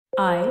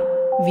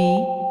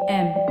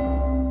IVM.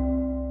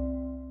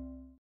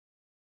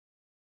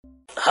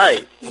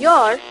 Hi,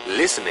 You're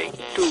listening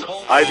to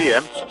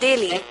IVM.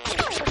 daily.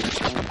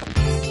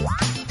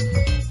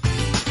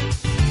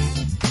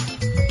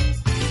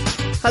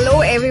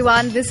 Hello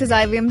everyone, this is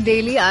IVM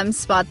Daily. I'm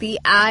Swati,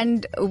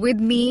 and with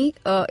me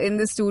in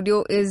the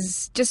studio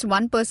is just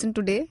one person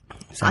today.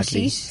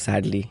 Ashish.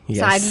 Sadly, yes.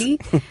 Sadly,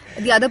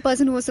 the other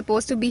person who was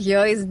supposed to be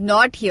here is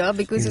not here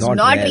because he's not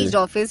not well. reached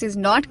office, he's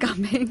not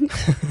coming.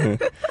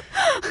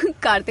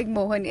 Karthik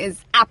Mohan is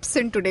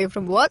absent today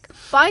from work.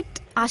 But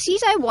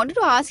Ashish, I wanted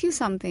to ask you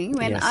something.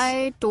 When Yes.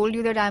 I told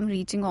you that I'm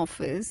reaching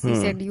office, you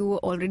said you were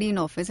already in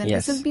office, and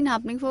Yes. this has been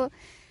happening for,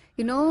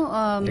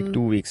 Like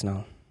 2 weeks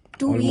now.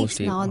 2 Almost weeks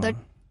now. eight. That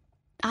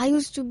I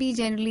used to be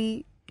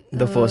generally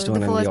The first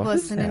one the in the first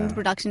office, person in yeah. the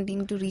production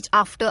team to reach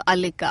after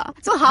Alika.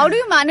 So how do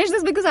you manage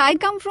this? Because I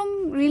come from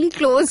really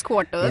close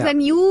quarters Yeah.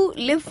 and you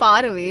live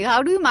far away.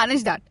 How do you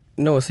manage that?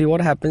 No, see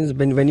what happens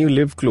when you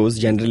live close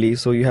generally,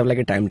 so you have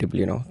like a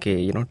timetable, okay,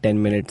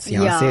 10 minutes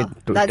Yeah, se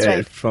to, that's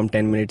right. from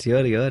 10 minutes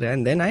here,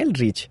 and then I'll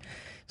reach.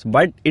 So,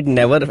 but it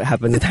never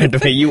happens that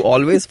way. You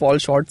always fall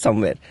short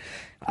somewhere.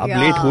 आप Yeah.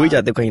 late हो ही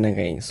जाते हो कहीं ना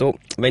कहीं. So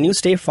when you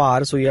stay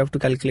far, so you have to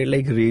calculate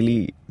like really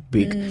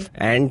big.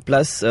 And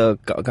plus,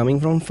 coming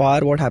from far,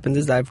 what happens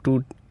is I have to,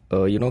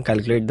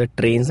 calculate the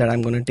trains that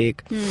I'm going to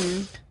take.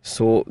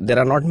 So there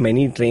are not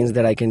many trains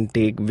that I can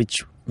take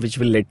which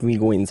will let me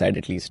go inside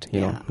at least,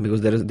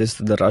 because there is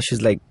the rush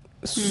is like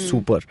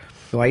super.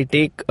 So I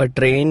take a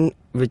train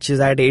which is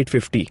at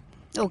 8:50,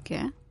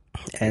 Okay.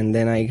 and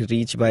then I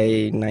reach by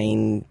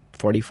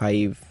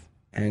 9:45,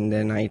 and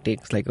then I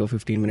take like a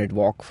 15-minute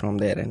walk from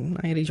there, and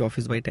I reach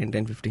office by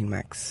 10:15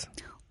 max.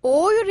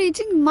 Oh, you're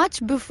reaching much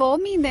before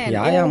me then.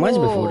 Yeah, much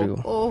before you.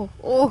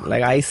 Oh.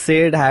 Like I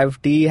said,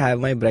 have tea, have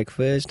my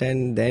breakfast,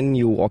 and then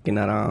you walk in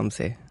aram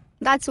se.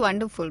 That's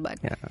wonderful, but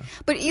Yeah.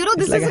 But It's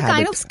this like is a a kind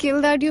habit. of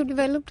skill that you've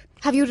developed.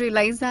 Have you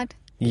realized that?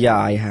 Yeah,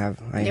 I have.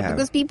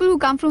 Because people who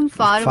come from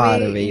far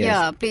away,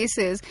 yes.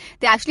 places,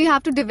 they actually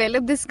have to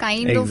develop this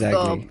kind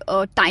Exactly.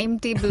 of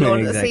timetable or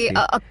say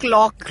Exactly. a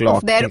clock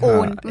of their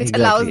own, which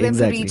exactly, allows them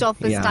exactly. to reach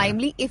office Yeah.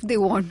 timely if they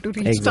want to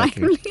reach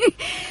Exactly. timely.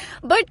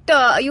 But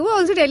you were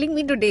also telling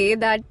me today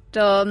that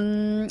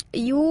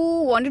you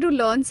wanted to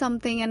learn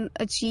something and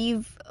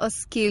achieve a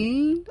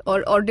skill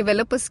or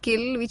develop a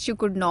skill which you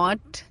could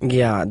not.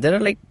 Yeah, there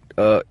are like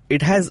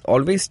it has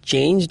always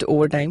changed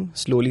over time,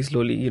 slowly.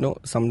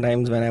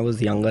 Sometimes when I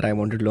was younger, I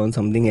wanted to learn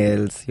something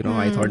else.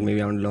 I thought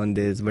maybe I want to learn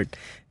this, but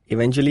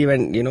eventually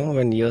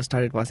when years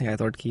started passing, I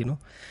thought,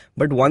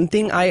 But one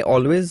thing I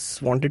always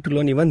wanted to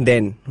learn even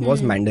then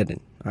was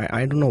Mandarin.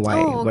 I don't know why,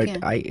 Oh, okay.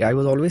 but I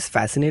was always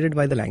fascinated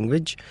by the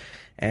language,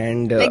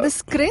 and Like the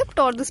script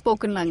or the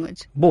spoken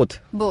language? both.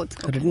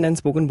 Both. Okay. Written and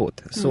spoken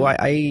both. So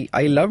I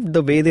loved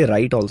the way they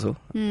write also,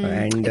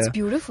 and It's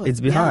beautiful.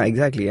 It's Yeah.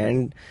 exactly,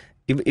 and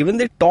even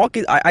their talk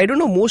is. I don't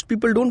know. Most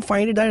people don't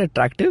find it that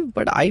attractive,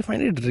 but I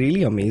find it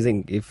really amazing.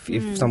 If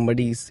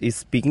somebody is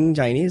speaking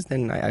Chinese,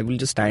 then I will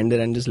just stand there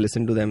and just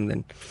listen to them.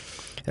 Then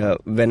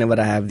whenever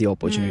I have the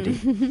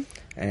opportunity.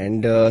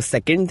 And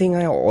second thing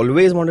I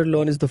always wanted to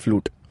learn is the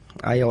flute.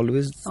 I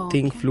always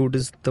think flute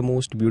is the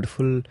most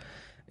beautiful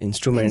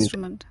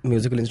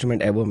musical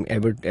instrument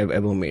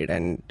ever made,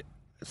 and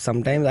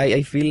sometimes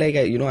I feel like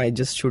I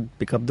just should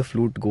pick up the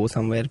flute, go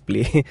somewhere,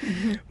 play,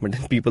 but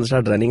then people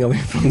start running away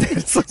from there.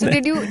 So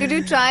did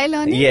you try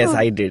learning? Yes, or?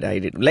 I did.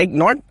 Like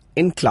not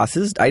in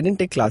classes. I didn't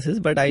take classes,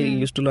 but I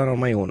used to learn on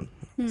my own.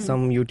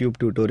 Some YouTube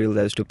tutorials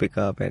I used to pick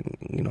up, and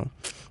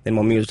then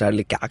mommy used to start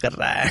like, "Kya kar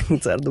raha hai?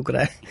 Sar dukh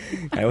raha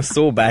hai." I was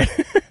so bad,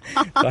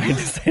 so I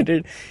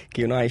decided,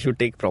 I should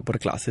take proper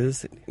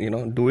classes.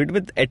 Do it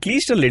with at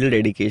least a little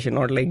dedication,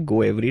 not like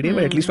go every day,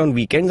 but at least on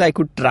weekends I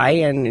could try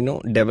and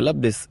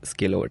develop this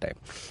skill over time.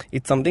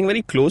 It's something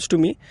very close to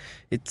me.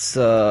 It's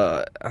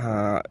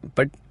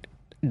but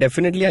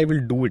definitely I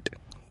will do it.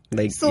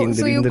 Like So in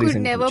the you could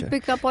recent never future.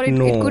 pick up, or it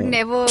could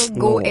never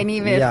go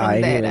anywhere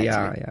from there.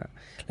 Actually. Yeah.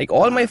 Like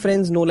all my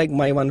friends know, like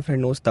my one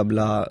friend knows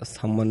tabla,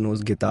 someone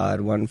knows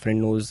guitar, one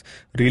friend knows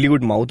really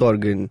good mouth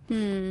organ.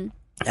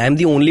 I'm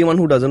the only one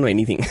who doesn't know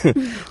anything.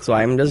 So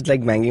I'm just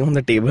like banging on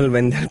the table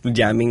when the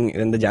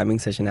jamming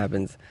session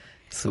happens.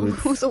 So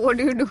So what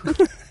do you do?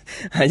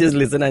 I just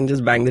listen and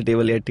just bang the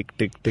table, yeah, tick,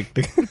 tick, tick,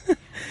 tick.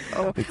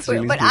 It's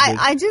really but stupid.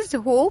 I just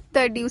hope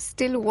that you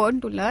still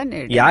want to learn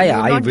it. Yeah, You've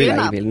I not will. given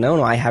I up. will.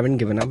 No, I haven't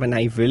given up, and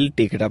I will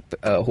take it up.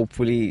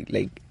 Hopefully,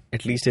 like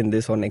at least in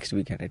this or next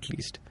weekend, at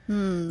least.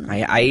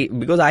 I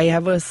because I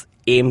have a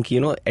aim,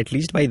 at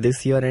least by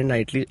this year end,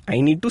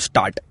 I need to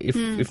start.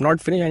 If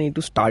not finished, I need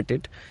to start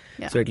it.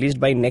 Yeah. So at least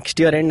by next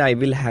year end, I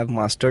will have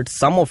mastered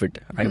some of it.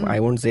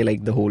 I won't say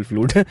like the whole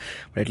flute,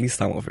 but at least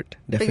some of it.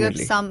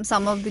 Definitely. Because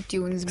some of the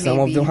tunes. Some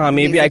of them,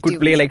 maybe I could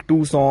play like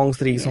 2 songs,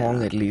 3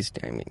 songs at least.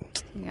 I mean,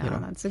 Yeah,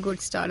 that's a good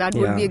start. That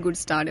would be a good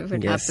start if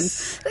it Yes. happens.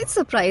 So it's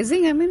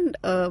surprising. I mean,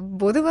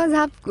 both of us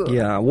have.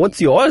 yeah.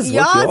 What's yours?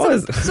 Yeah,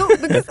 What's yours? so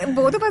because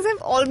both of us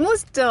have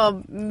almost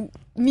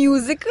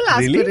musical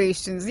Really?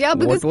 aspirations. Yeah,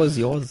 because What was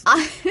yours?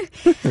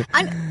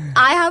 and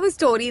I have a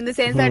story in the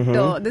sense that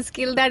the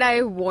skill that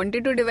I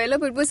wanted to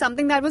develop, it was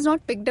something that was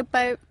not picked up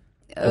by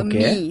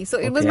me. So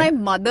it was my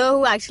mother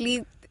who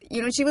actually,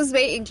 she was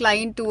very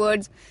inclined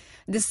towards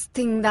this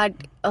thing that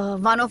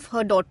one of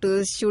her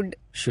daughters should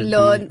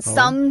learn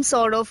some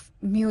sort of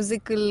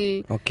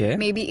musical,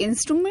 maybe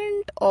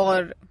instrument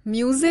or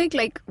music,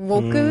 like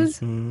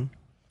vocals.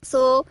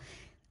 So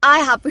I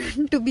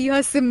happen to be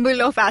a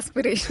symbol of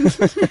aspiration.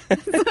 So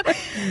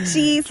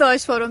she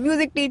searched for a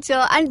music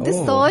teacher, and the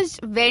search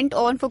went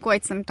on for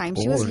quite some time.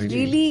 She was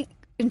really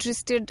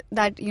interested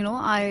that,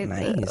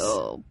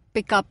 I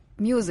pick up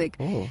music.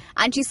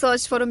 And she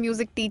searched for a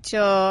music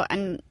teacher,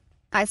 and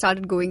I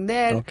started going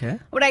there,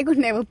 but I could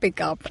never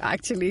pick up,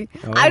 actually.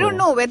 I don't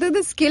know whether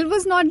the skill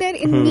was not there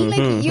in me.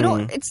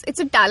 Like, it's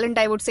a talent,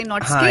 I would say,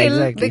 not skill.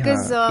 Exactly,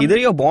 because either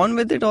you're born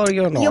with it or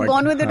you're not. You're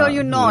born with it or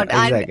you're not.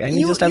 Yeah, exactly. And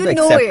you just have to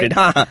know accept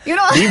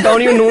it. Deep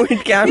down you know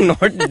it I'm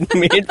not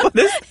made for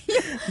this.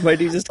 But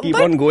you just keep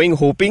on going,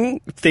 hoping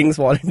things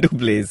fall into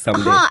place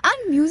someday.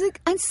 And music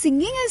and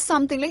singing is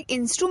something, like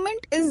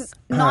instrument is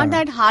not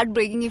that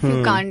heartbreaking if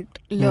you can't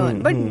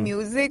learn. But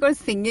music or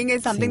singing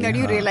is something that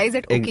you realize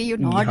that, okay, you're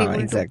not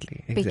able to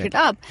pick it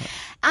up.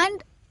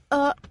 And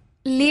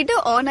later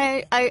on,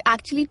 I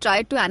actually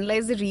tried to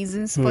analyze the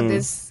reasons for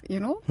this,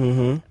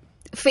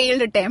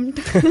 failed attempt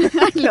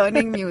at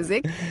learning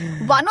music.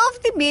 One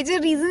of the major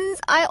reasons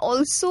I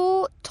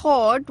also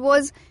thought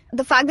was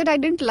the fact that I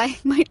didn't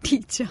like my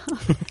teacher.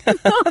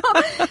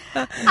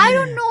 I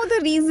don't know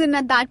the reason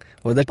at that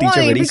Was the point,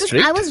 teacher very because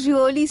strict? I was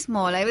really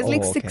small. I was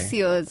like 6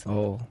 years.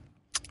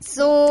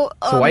 So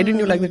why didn't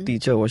you like the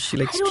teacher? Was she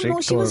like I don't strict?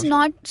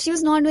 know. She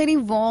was not very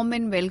warm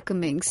and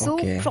welcoming. So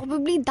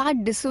probably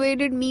that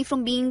dissuaded me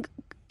from being,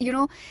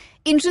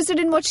 interested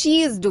in what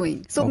she is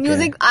doing. So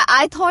music,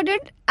 I thought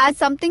it as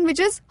something which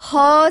is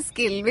her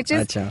skill, which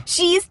is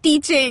she's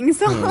teaching.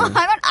 So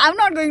I'm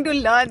not going to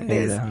learn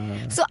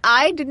this. So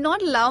I did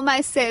not allow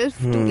myself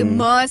to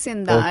immerse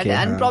in that,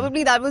 and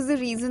probably that was the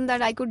reason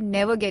that I could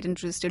never get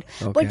interested.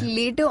 But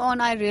later on,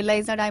 I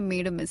realized that I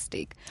made a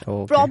mistake.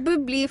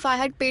 Probably if I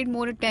had paid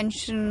more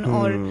attention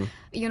or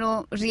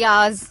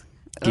riyaz,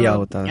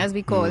 as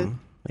we call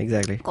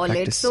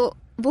it. So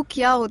वो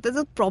क्या होता,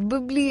 so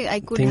probably I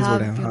could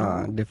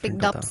have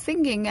picked up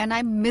singing, and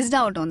I missed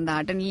out on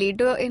that. And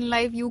later in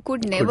life, you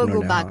could never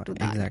go back to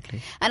that.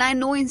 Exactly. And I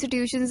know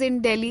institutions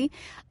in Delhi.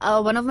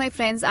 One of my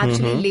friends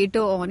actually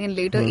later on, in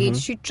later age,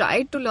 she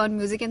tried to learn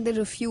music and they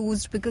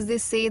refused because they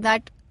say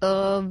that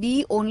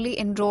we only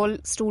enroll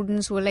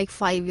students who are like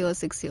 5 years,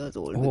 6 years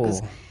old.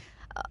 Because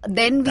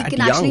then we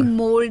can actually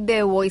mold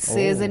their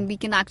voices and we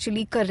can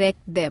actually correct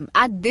them.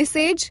 At this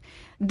age,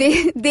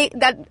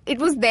 that it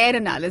was their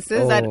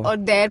analysis or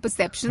their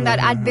perception that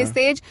at this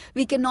age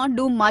we cannot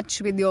do much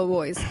with your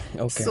voice.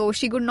 So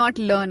she could not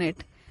learn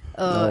it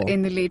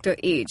in the later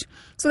age.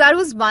 So that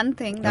was one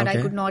thing that I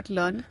could not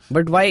learn.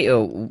 But why?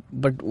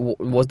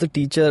 Was the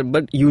teacher?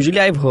 But usually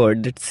I've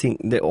heard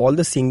that all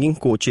the singing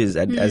coaches,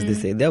 as they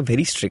say, they are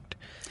very strict.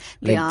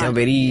 Like they're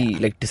very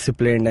like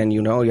disciplined, and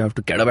you have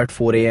to get up at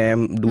 4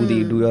 a.m. do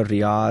your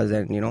riyaz,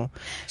 and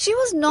She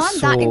was not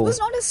that. It was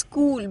not a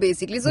school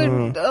basically.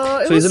 So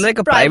so is it like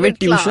a private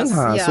tuition?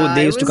 So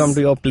they used to come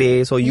to your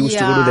place, or you used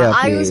to go to their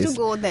place? I used to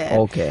go there.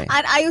 Okay.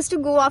 And I used to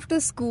go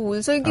after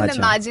school. So you can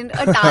imagine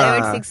a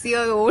tired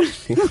 6-year-old.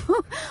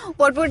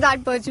 What would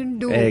that person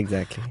do?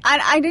 Exactly.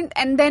 And I didn't.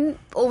 And then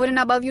over and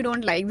above, you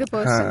don't like the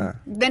person.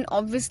 Then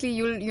obviously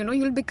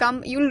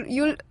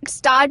you'll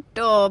start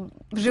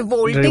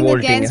revolting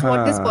against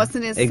what this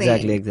person is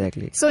saying.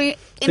 Exactly. So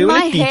in my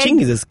head,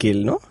 teaching is a skill,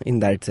 no? In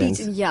that sense.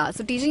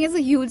 So teaching is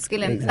a huge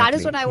skill, and that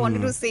is what I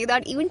wanted to say,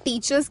 that even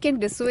teachers can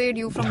dissuade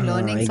you from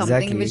learning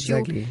something which you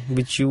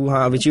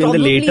in the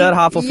later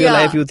half of your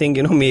life you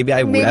think, maybe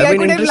I would have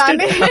been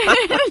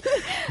interested.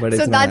 But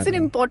so that's an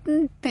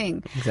important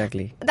thing.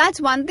 Exactly.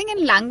 That's one thing.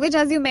 And language,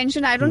 as you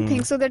mentioned, I don't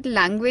think so that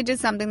language is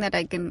something that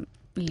I can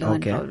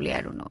learn. Probably, I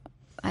don't know.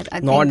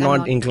 I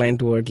not inclined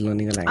towards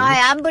learning a language. I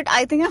am, but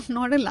I think I'm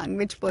not a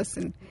language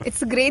person.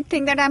 It's a great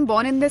thing that I'm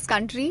born in this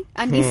country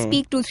and we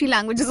speak 2-3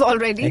 languages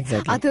already.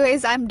 Exactly.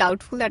 Otherwise, I'm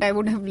doubtful that I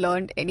would have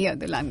learned any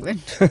other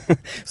language.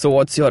 So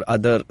what's your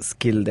other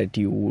skill that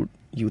you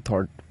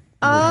thought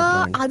you would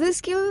have learned? Other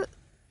skill?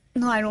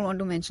 No, I don't want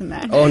to mention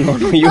that. Oh, no,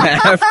 you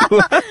have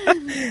to.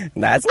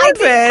 That's not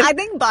fair. I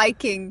think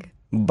biking.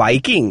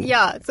 Biking?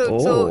 Yeah.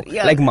 So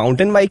yeah. Like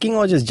mountain biking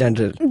or just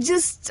general?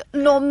 Just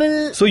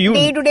normal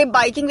day-to-day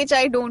biking, which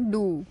I don't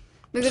do.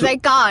 Because I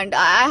can't.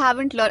 I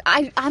haven't learned.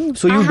 I have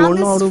this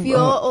fear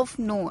of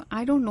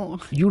I don't know.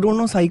 You don't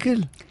know cycle?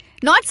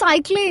 Not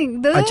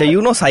cycling. Acha, you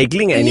know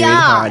cycling anyway.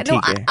 Yeah. No,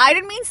 I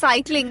didn't mean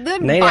cycling.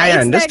 I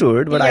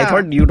understood, but I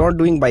thought you're not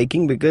doing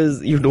biking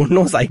because you don't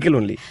know cycle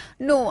only.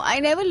 No, I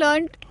never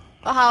learned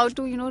how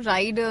to,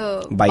 ride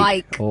a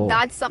bike. Oh.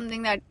 That's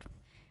something that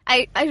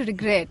I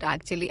regret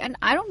actually, and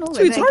I don't know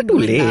whether it's not too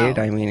late.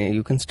 I mean,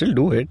 you can still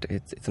do it.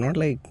 It's not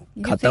like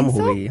you khatam ho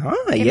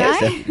gayi.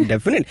 Yes,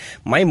 definitely.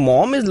 My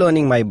mom is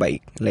learning my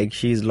bike. Like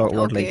she's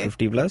like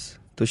 50 plus.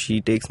 so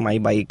she takes my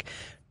bike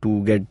to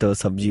get the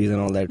sabjis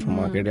and all that from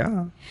market.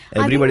 Yeah,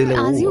 everybody's like,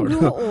 as you oh,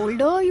 grow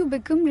older, you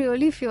become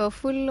really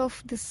fearful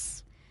of this,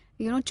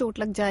 chot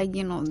lag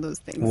jayegi and all those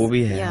things. वो भी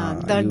है, Yeah,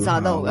 हाँ, dard you-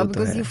 zyada हाँ, hoga वो तो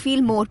because है. you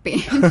feel more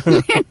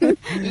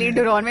pain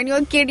later on. When you're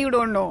a kid, you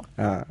don't know.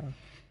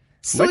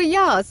 So But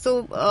yeah, so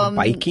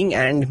biking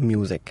and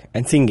music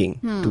and singing,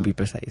 to be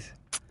precise.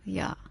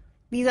 yeah,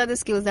 these are the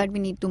skills that we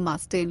need to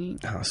master.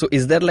 So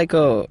is there like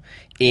a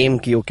aim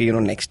ki okay,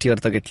 next year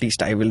tak at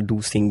least I will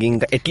do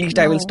singing, at least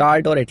I will No.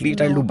 start, or at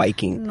least I'll No. do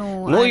biking? No,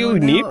 No, I you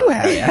don't need know. to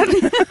have yaar.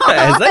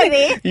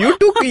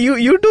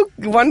 Aisa, you took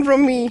one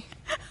from me.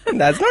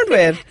 That's not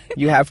fair.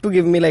 You have to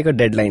give me like a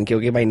deadline ki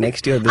okay, by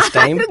next year this I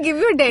time. have to give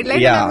you a deadline.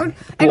 Yeah, and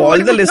to all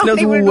what the am I listeners,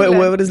 not able to learn?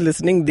 whoever is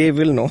listening, they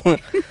will know.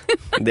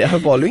 They are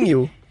following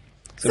you.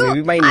 So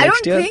maybe by I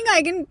next don't year. think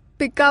I can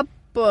pick up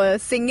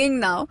singing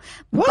now.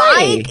 Why?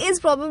 Bike is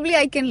probably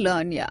I can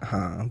learn. Yeah,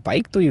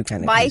 Bike to you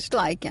can. at bike least. to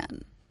I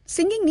can.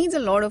 Singing needs a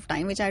lot of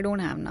time, which I don't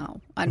have now,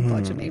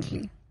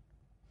 unfortunately.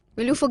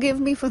 Will you forgive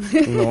me for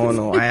this?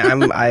 No.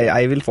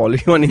 I will follow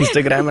you on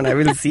Instagram and I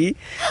will see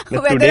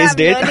Whether today's I'm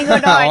date. learning or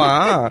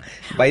not.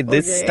 By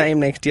this Okay. time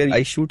next year,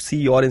 I should see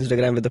your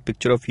Instagram with a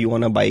picture of you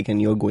on a bike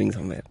and you're going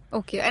somewhere.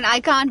 Okay, and I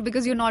can't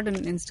because you're not on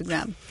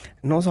Instagram.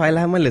 No, so I'll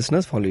have my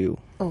listeners follow you.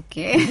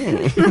 Okay.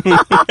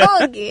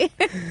 Okay.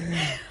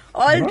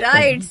 All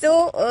right.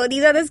 So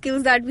these are the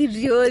skills that we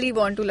really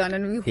want to learn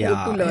and we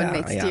hope to learn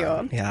next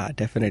year. Yeah,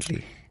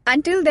 definitely.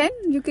 Until then,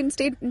 you can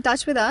stay in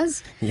touch with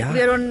us. Yeah.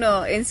 We are on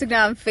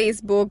Instagram,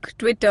 Facebook,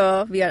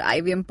 Twitter. We are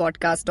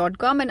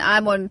ivmpodcast.com and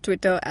I'm on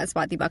Twitter as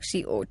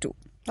SwatiBakshi02.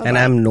 And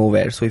I'm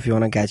nowhere, so if you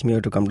want to catch me, you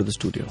have to come to the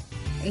studio.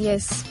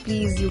 Yes,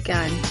 please, you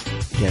can.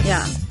 Yes.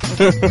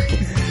 Yeah.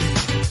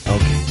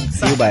 Okay.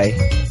 See you.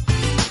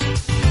 Bye.